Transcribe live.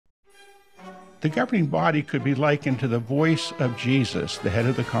The governing body could be likened to the voice of Jesus, the head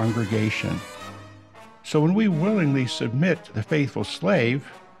of the congregation. So when we willingly submit to the faithful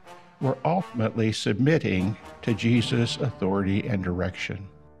slave, we're ultimately submitting to Jesus' authority and direction.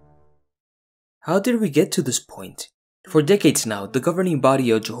 How did we get to this point? For decades now, the governing body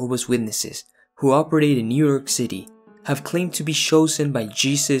of Jehovah's Witnesses, who operate in New York City, have claimed to be chosen by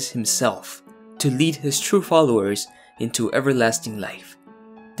Jesus himself to lead his true followers into everlasting life.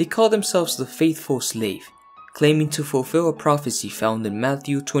 They call themselves the faithful slave, claiming to fulfill a prophecy found in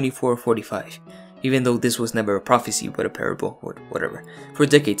Matthew 24:45, even though this was never a prophecy but a parable or whatever. For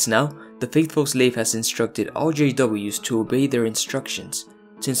decades now, the faithful slave has instructed all JWs to obey their instructions,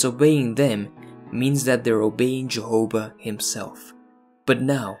 since obeying them means that they're obeying Jehovah himself. But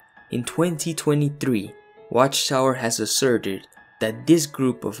now, in 2023, Watchtower has asserted that this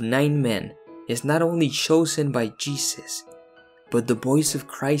group of 9 men is not only chosen by Jesus, but the voice of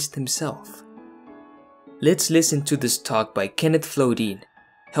Christ himself. Let's listen to this talk by Kenneth Flodine,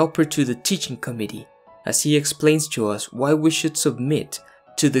 helper to the teaching committee, as he explains to us why we should submit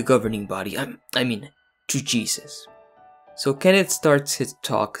to the governing body, to Jesus. So Kenneth starts his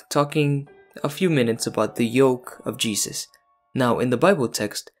talk talking a few minutes about the yoke of Jesus. Now in the Bible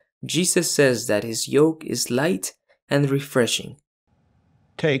text, Jesus says that his yoke is light and refreshing.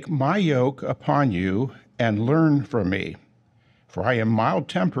 Take my yoke upon you and learn from me, for I am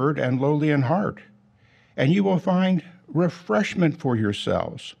mild-tempered and lowly in heart, and you will find refreshment for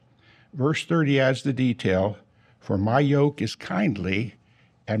yourselves. Verse 30 adds the detail, for my yoke is kindly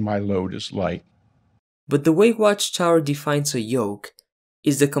and my load is light. But the way Watchtower defines a yoke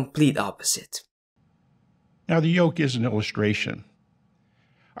is the complete opposite. Now the yoke is an illustration.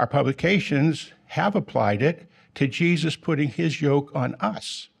 Our publications have applied it to Jesus putting his yoke on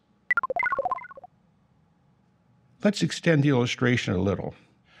us. Let's extend the illustration a little.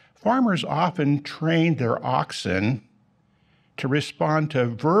 Farmers often train their oxen to respond to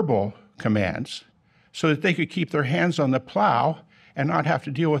verbal commands so that they could keep their hands on the plow and not have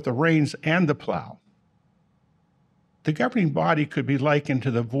to deal with the reins and the plow. The governing body could be likened to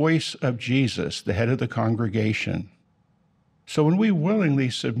the voice of Jesus, the head of the congregation. So when we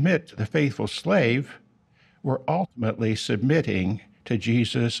willingly submit to the faithful slave, we're ultimately submitting to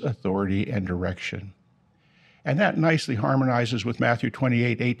Jesus' authority and direction. And that nicely harmonizes with Matthew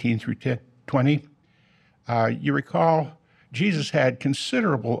 28:18 through 20. You recall, Jesus had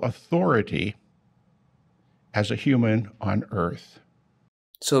considerable authority as a human on earth.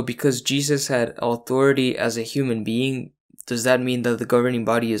 So because Jesus had authority as a human being, does that mean that the governing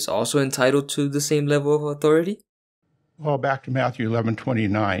body is also entitled to the same level of authority? Well, back to Matthew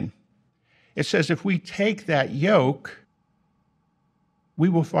 11:29. It says, if we take that yoke, we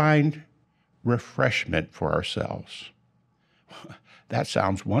will find refreshment for ourselves. That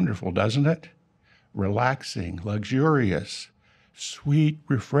sounds wonderful, doesn't it? Relaxing, luxurious, sweet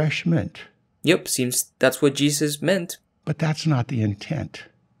refreshment. Yep, seems that's what Jesus meant. But that's not the intent.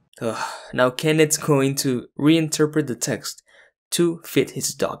 Now Kenneth's going to reinterpret the text to fit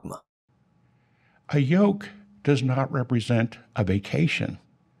his dogma. A yoke does not represent a vacation.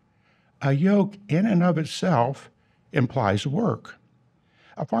 A yoke in and of itself implies work.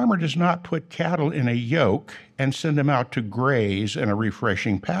 A farmer does not put cattle in a yoke and send them out to graze in a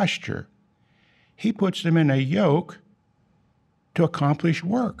refreshing pasture. He puts them in a yoke to accomplish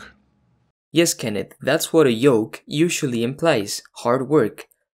work. Yes, Kenneth, that's what a yoke usually implies, hard work.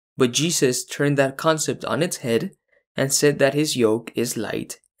 But Jesus turned that concept on its head and said that his yoke is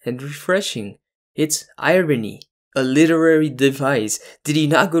light and refreshing. It's irony, a literary device. Did he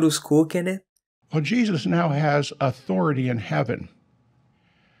not go to school, Kenneth? Well, Jesus now has authority in heaven.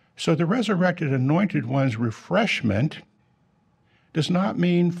 So the resurrected anointed one's refreshment does not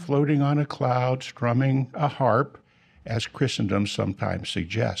mean floating on a cloud, strumming a harp, as Christendom sometimes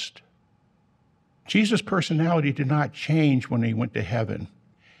suggests. Jesus' personality did not change when he went to heaven,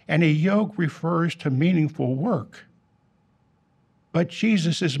 and a yoke refers to meaningful work. But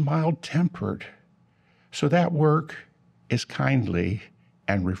Jesus is mild-tempered, so that work is kindly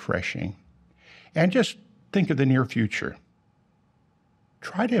and refreshing. And just think of the near future.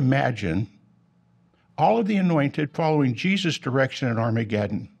 Try to imagine all of the anointed following Jesus' direction at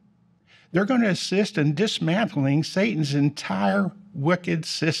Armageddon. They're going to assist in dismantling Satan's entire wicked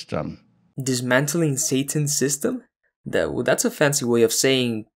system. Dismantling Satan's system? That's a fancy way of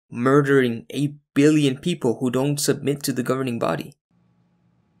saying murdering 8 billion people who don't submit to the governing body.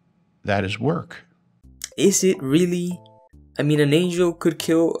 That is work. Is it really? I mean, an angel could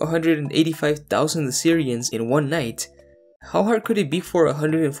kill 185,000 Assyrians in one night. How hard could it be for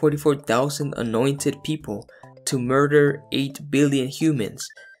 144,000 anointed people to murder 8 billion humans?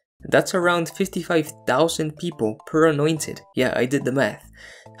 That's around 55,000 people per anointed. Yeah, I did the math.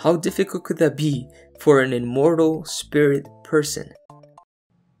 How difficult could that be for an immortal spirit person?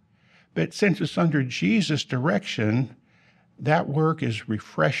 But since it's under Jesus' direction, that work is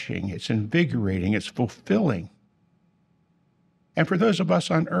refreshing, it's invigorating, it's fulfilling. And for those of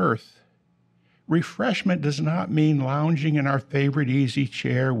us on earth, refreshment does not mean lounging in our favorite easy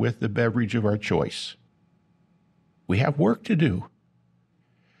chair with the beverage of our choice. We have work to do.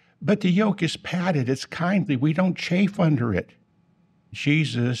 But the yoke is padded, it's kindly, we don't chafe under it.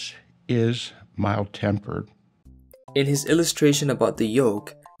 Jesus is mild-tempered. In his illustration about the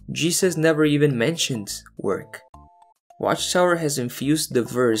yoke, Jesus never even mentions work. Watchtower has infused the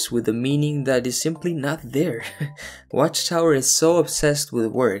verse with a meaning that is simply not there. Watchtower is so obsessed with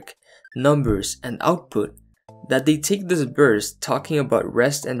work, numbers, and output that they take this verse talking about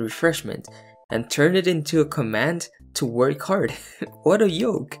rest and refreshment and turn it into a command to work hard. What a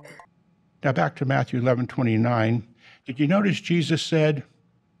yoke! Now back to Matthew 11:29. Did you notice Jesus said,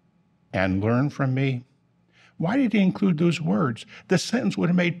 "And learn from me"? Why did he include those words? The sentence would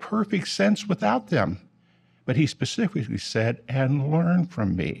have made perfect sense without them. But he specifically said, "And learn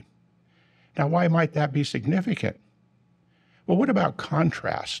from me." Now, why might that be significant? Well, what about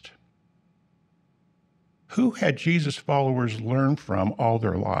contrast? Who had Jesus' followers learn from all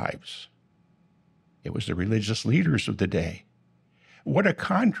their lives? It was the religious leaders of the day. What a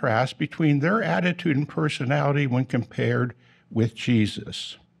contrast between their attitude and personality when compared with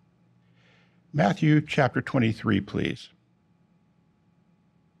Jesus. Matthew chapter 23, please.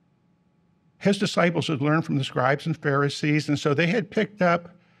 His disciples had learned from the scribes and Pharisees, and so they had picked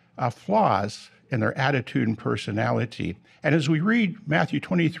up flaws in their attitude and personality. And as we read Matthew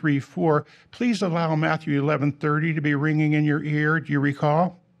 23:4, please allow Matthew 11:30 to be ringing in your ear. Do you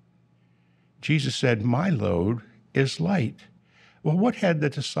recall? Jesus said, "My load is light." Well, what had the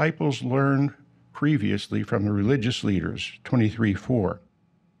disciples learned previously from the religious leaders? 23:4.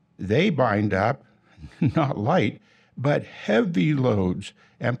 They bind up, not light, but heavy loads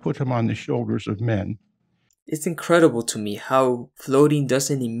and put them on the shoulders of men. It's incredible to me how floating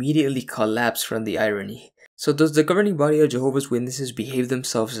doesn't immediately collapse from the irony. So does the governing body of Jehovah's Witnesses behave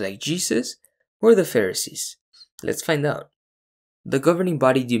themselves like Jesus or the Pharisees? Let's find out. The governing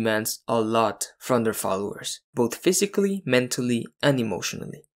body demands a lot from their followers, both physically, mentally, and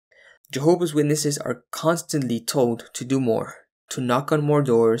emotionally. Jehovah's Witnesses are constantly told to do more, to knock on more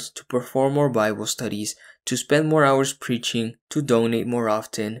doors, to perform more Bible studies, to spend more hours preaching, to donate more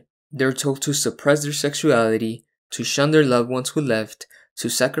often. They're told to suppress their sexuality, to shun their loved ones who left, to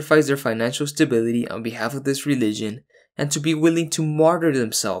sacrifice their financial stability on behalf of this religion, and to be willing to martyr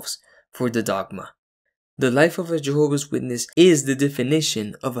themselves for the dogma. The life of a Jehovah's Witness is the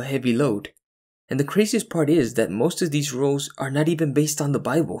definition of a heavy load. And the craziest part is that most of these rules are not even based on the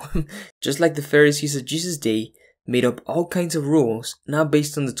Bible. Just like the Pharisees of Jesus' day made up all kinds of rules not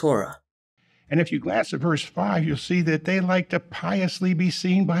based on the Torah. And if you glance at verse 5, you'll see that they like to piously be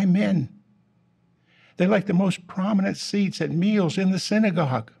seen by men. They like the most prominent seats at meals in the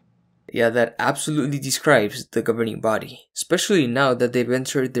synagogue. Yeah, that absolutely describes the governing body, especially now that they've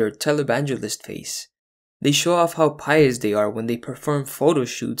entered their televangelist phase. They show off how pious they are when they perform photo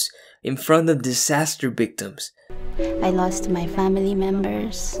shoots in front of disaster victims. I lost my family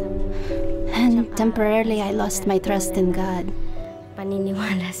members, and temporarily I lost my trust in God.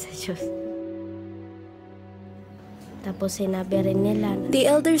 Paniniwala sa Diyos. Tapos sinabi rin nila. The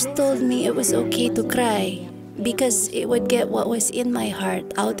elders told me it was okay to cry because it would get what was in my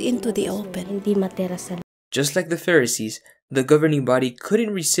heart out into the open. Hindi matira sa. Just like the Pharisees, the governing body couldn't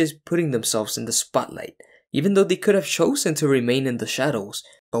resist putting themselves in the spotlight, even though they could have chosen to remain in the shadows,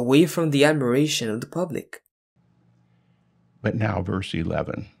 away from the admiration of the public. But now verse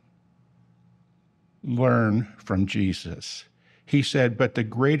 11. Learn from Jesus. He said, "But the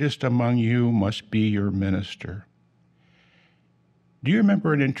greatest among you must be your minister." Do you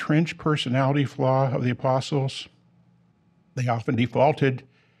remember an entrenched personality flaw of the apostles? They often defaulted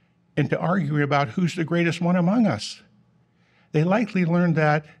into arguing about who's the greatest one among us. They likely learned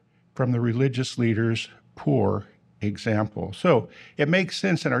that from the religious leaders' poor example. So it makes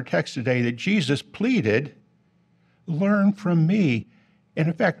sense in our text today that Jesus pleaded, "Learn from me. And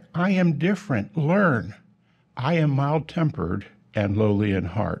in fact, I am different. Learn. I am mild-tempered and lowly in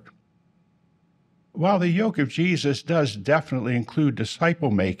heart." While the yoke of Jesus does definitely include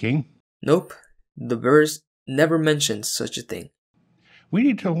disciple-making, Nope, the verse never mentions such a thing. we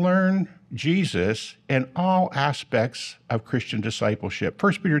need to learn Jesus in all aspects of Christian discipleship.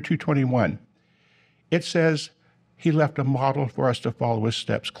 1 Peter 2:21, it says he left a model for us to follow his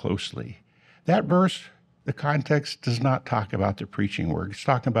steps closely. That verse The context does not talk about the preaching work. It's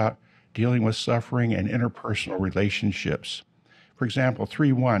talking about dealing with suffering and interpersonal relationships. For example,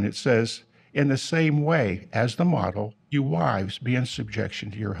 3:1, it says, in the same way as the model, you wives be in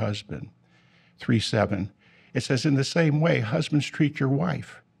subjection to your husband. 3:7, it says, in the same way, husbands treat your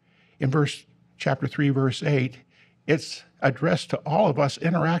wife. In chapter 3, verse 8, it's addressed to all of us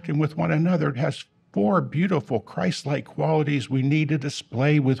interacting with one another. It has 4 beautiful Christ-like qualities we need to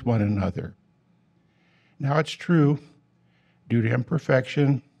display with one another. Now, it's true, due to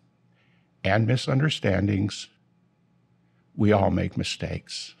imperfection and misunderstandings, we all make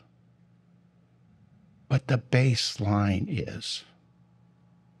mistakes. But the baseline is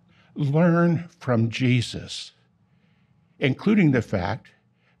learn from Jesus, including the fact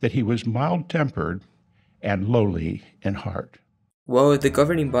that he was mild-tempered and lowly in heart. Well, if the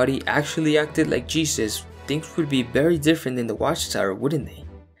governing body actually acted like Jesus, things would be very different in the Watchtower, wouldn't they?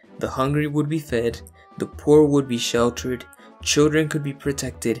 The hungry would be fed, the poor would be sheltered, children could be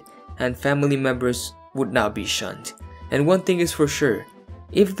protected, and family members would not be shunned. And one thing is for sure,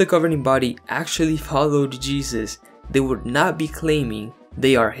 if the governing body actually followed Jesus, they would not be claiming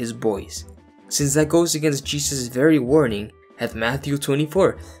they are his boys. Since that goes against Jesus' very warning at Matthew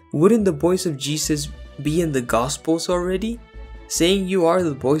 24, wouldn't the boys of Jesus be in the Gospels already? Saying you are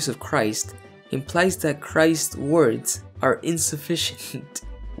the boys of Christ implies that Christ's words are insufficient.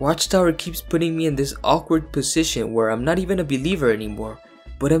 Watchtower keeps putting me in this awkward position where I'm not even a believer anymore,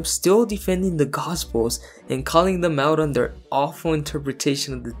 but I'm still defending the Gospels and calling them out on their awful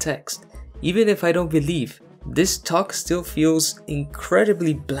interpretation of the text. Even if I don't believe, this talk still feels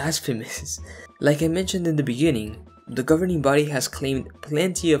incredibly blasphemous. Like I mentioned in the beginning, the governing body has claimed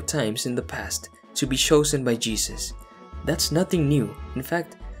plenty of times in the past to be chosen by Jesus. That's nothing new. In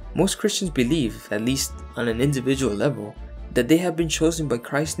fact, most Christians believe, at least on an individual level, that they have been chosen by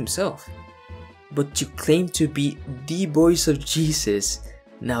Christ himself. But to claim to be the boys of Jesus,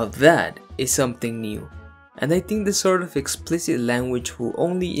 now that is something new. And I think this sort of explicit language will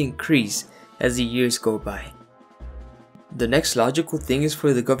only increase as the years go by. The next logical thing is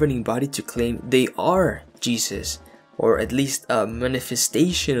for the governing body to claim they are Jesus, or at least a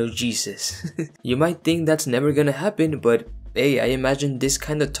manifestation of Jesus. You might think that's never gonna happen, but hey, I imagine this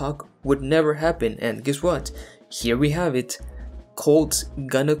kind of talk would never happen, and guess what? Here we have it. Cults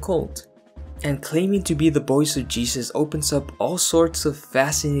gonna cult. And claiming to be the boys of Jesus opens up all sorts of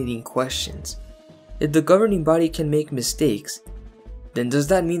fascinating questions. If the governing body can make mistakes, then does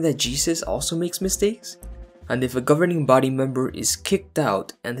that mean that Jesus also makes mistakes? And if a governing body member is kicked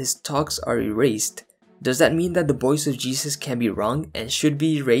out and his talks are erased, does that mean that the boys of Jesus can be wrong and should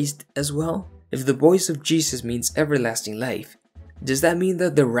be erased as well? If the boys of Jesus means everlasting life, does that mean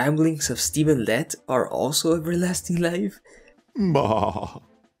that the ramblings of Stephen Lett are also everlasting life? Bah.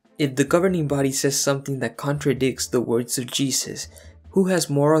 If the governing body says something that contradicts the words of Jesus, who has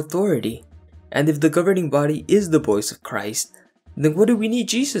more authority? And if the governing body is the voice of Christ, then what do we need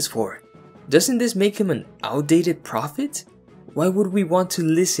Jesus for? Doesn't this make him an outdated prophet? Why would we want to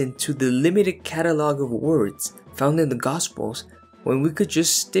listen to the limited catalog of words found in the Gospels when we could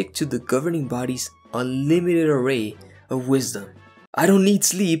just stick to the governing body's unlimited array of wisdom? I don't need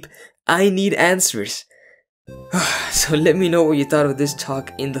sleep, I need answers. So let me know what you thought of this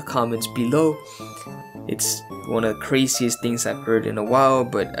talk in the comments below. It's one of the craziest things I've heard in a while,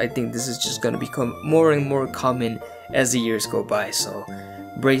 but I think this is just gonna become more and more common as the years go by, so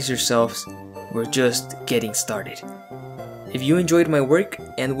brace yourselves, we're just getting started. If you enjoyed my work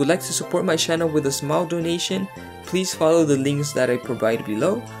and would like to support my channel with a small donation, please follow the links that I provide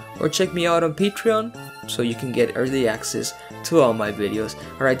below, or check me out on Patreon so you can get early access to all my videos.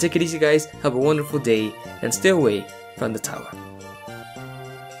 Alright, take it easy guys, have a wonderful day, and stay away from the tower.